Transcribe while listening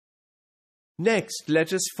Next,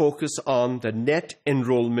 let us focus on the net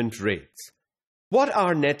enrollment rates. What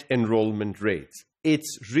are net enrollment rates?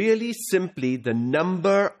 It's really simply the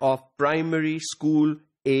number of primary school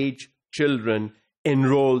age children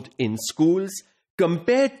enrolled in schools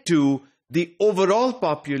compared to the overall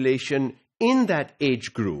population in that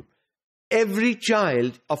age group. Every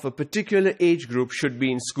child of a particular age group should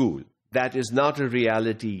be in school. That is not a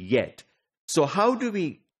reality yet. So how do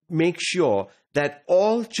we make sure that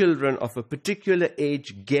all children of a particular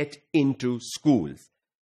age get into schools?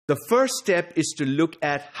 The first step is to look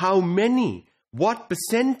at what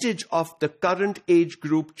percentage of the current age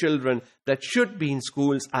group children that should be in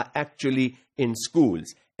schools are actually in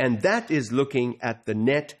schools. And that is looking at the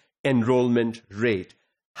net enrollment rate.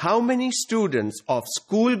 How many students of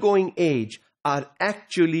school-going age are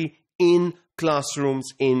actually in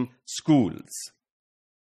classrooms in schools?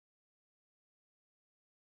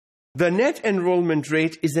 The net enrollment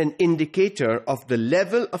rate is an indicator of the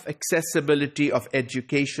level of accessibility of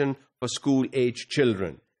education for school-age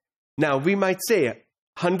children. Now, we might say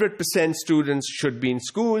 100% students should be in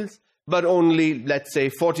schools, but only, let's say,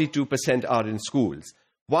 42% are in schools.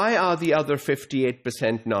 Why are the other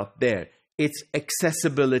 58% not there? It's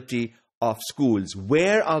accessibility of schools.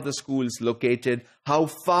 Where are the schools located? How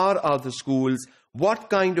far are the schools? What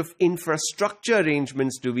kind of infrastructure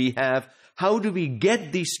arrangements do we have? How do we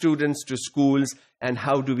get these students to schools? And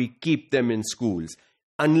how do we keep them in schools?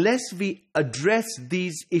 Unless we address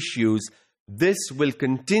these issues, this will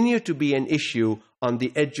continue to be an issue on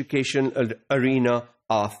the education arena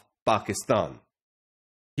of Pakistan.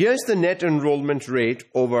 Here's the net enrollment rate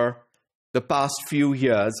over the past few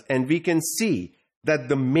years, and we can see that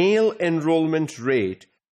the male enrollment rate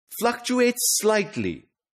fluctuates slightly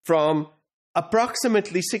from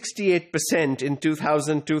approximately 68% in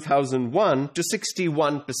 2000-2001 to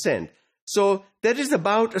 61%. So there is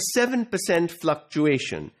about a 7%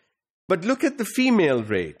 fluctuation. But look at the female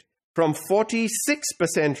rate. From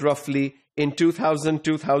 46% roughly in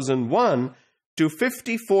 2000-2001 to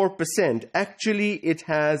 54%. Actually, it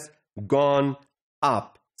has gone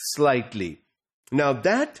up slightly. Now,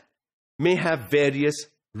 that may have various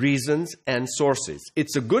reasons and sources.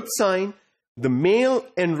 It's a good sign. The male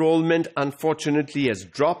enrollment, unfortunately, has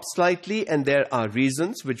dropped slightly, and there are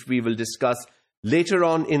reasons which we will discuss later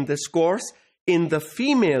on in this course. In the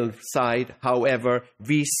female side, however,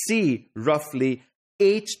 we see roughly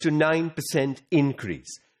 8 to 9%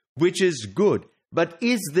 increase, which is good. But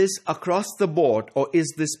is this across the board, or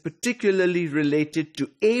is this particularly related to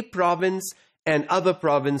a province and other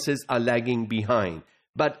provinces are lagging behind?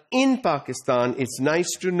 But in Pakistan, it's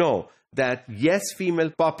nice to know that yes, female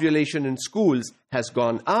population in schools has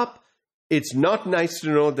gone up. It's not nice to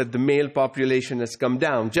know that the male population has come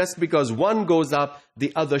down. Just because one goes up,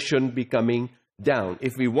 the other shouldn't be coming down.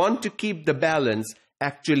 If we want to keep the balance,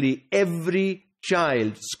 actually every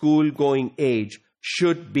child school-going age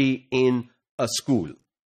should be in a school.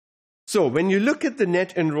 So when you look at the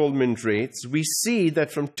net enrollment rates, we see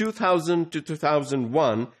that from 2000 to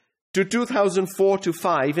 2001 to 2004 to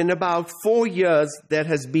 5, in about 4 years, there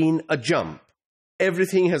has been a jump.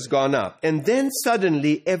 Everything has gone up. And then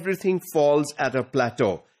suddenly, everything falls at a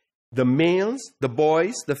plateau. The males, the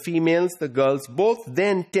boys, the females, the girls, both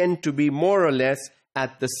then tend to be more or less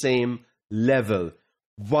at the same level.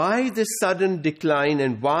 Why this sudden decline,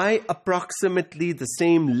 and why approximately the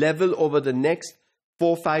same level over the next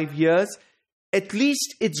 4-5 years? At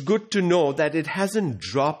least it's good to know that it hasn't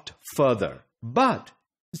dropped further. But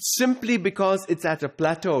simply because it's at a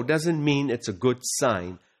plateau doesn't mean it's a good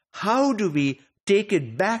sign. How do we take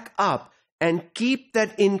it back up and keep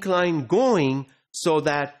that incline going so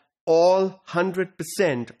that all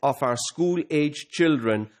 100% of our school-age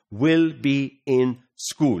children will be in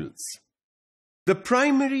schools? The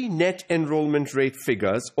primary net enrollment rate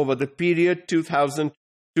figures over the period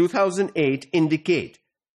 2000-2008 indicate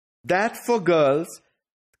that for girls,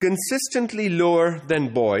 consistently lower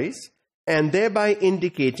than boys, and thereby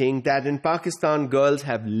indicating that in Pakistan, girls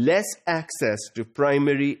have less access to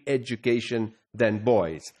primary education than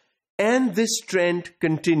boys. And this trend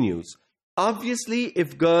continues. Obviously,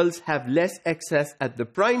 if girls have less access at the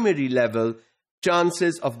primary level,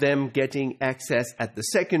 chances of them getting access at the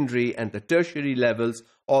secondary and the tertiary levels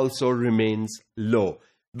also remains low.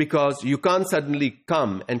 Because you can't suddenly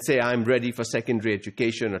come and say, I'm ready for secondary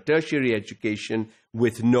education or tertiary education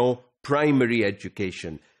with no primary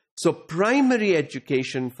education. So primary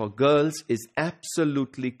education for girls is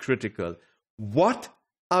absolutely critical. What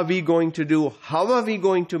are we going to do? How are we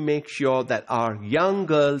going to make sure that our young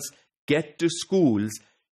girls get to schools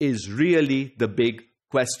is really the big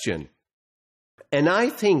question. And I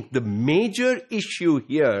think the major issue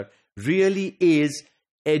here really is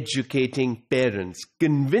educating parents,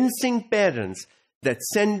 convincing parents that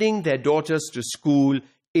sending their daughters to school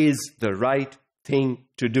is the right thing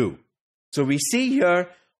to do. So we see here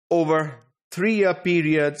over 3-year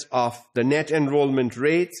periods of the net enrollment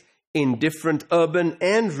rates in different urban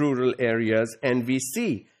and rural areas, and we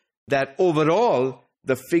see that overall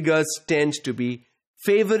the figures tend to be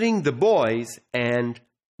favoring the boys and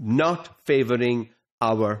not favoring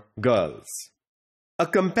our girls. A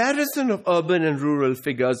comparison of urban and rural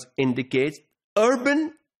figures indicates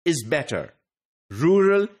urban is better,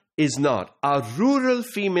 rural is not. Our rural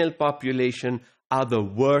female population are the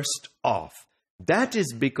worst off. That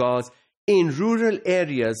is because in rural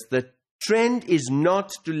areas, the trend is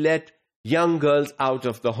not to let young girls out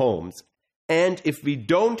of the homes. And if we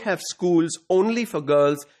don't have schools only for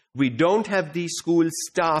girls, we don't have these schools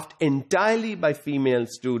staffed entirely by female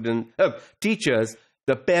teachers,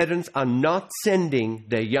 the parents are not sending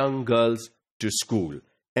their young girls to school.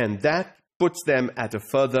 And that puts them at a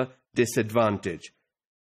further disadvantage.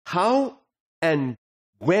 How and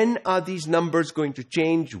when are these numbers going to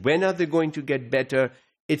change? When are they going to get better?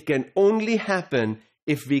 It can only happen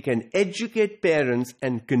if we can educate parents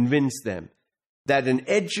and convince them that an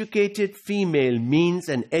educated female means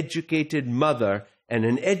an educated mother, and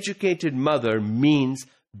an educated mother means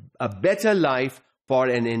a better life for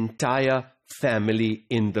an entire family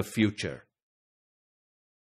in the future.